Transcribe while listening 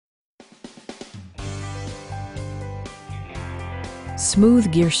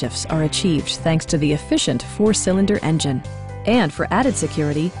Smooth gear shifts are achieved thanks to the efficient 4-cylinder engine. And for added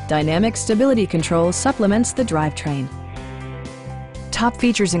security, dynamic stability control supplements the drivetrain. Top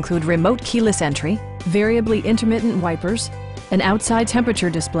features include remote keyless entry, variably intermittent wipers, an outside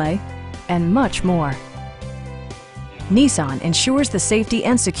temperature display, and much more. Nissan ensures the safety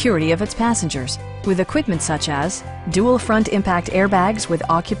and security of its passengers with equipment such as dual front impact airbags with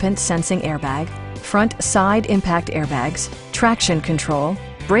occupant sensing airbag, front side impact airbags, traction control,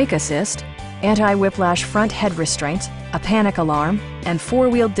 brake assist, anti-whiplash front head restraints, a panic alarm, and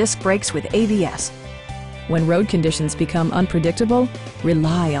 4-wheel disc brakes with ABS. When road conditions become unpredictable,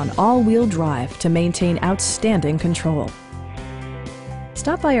 rely on all-wheel drive to maintain outstanding control.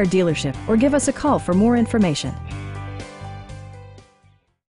 Stop by our dealership or give us a call for more information.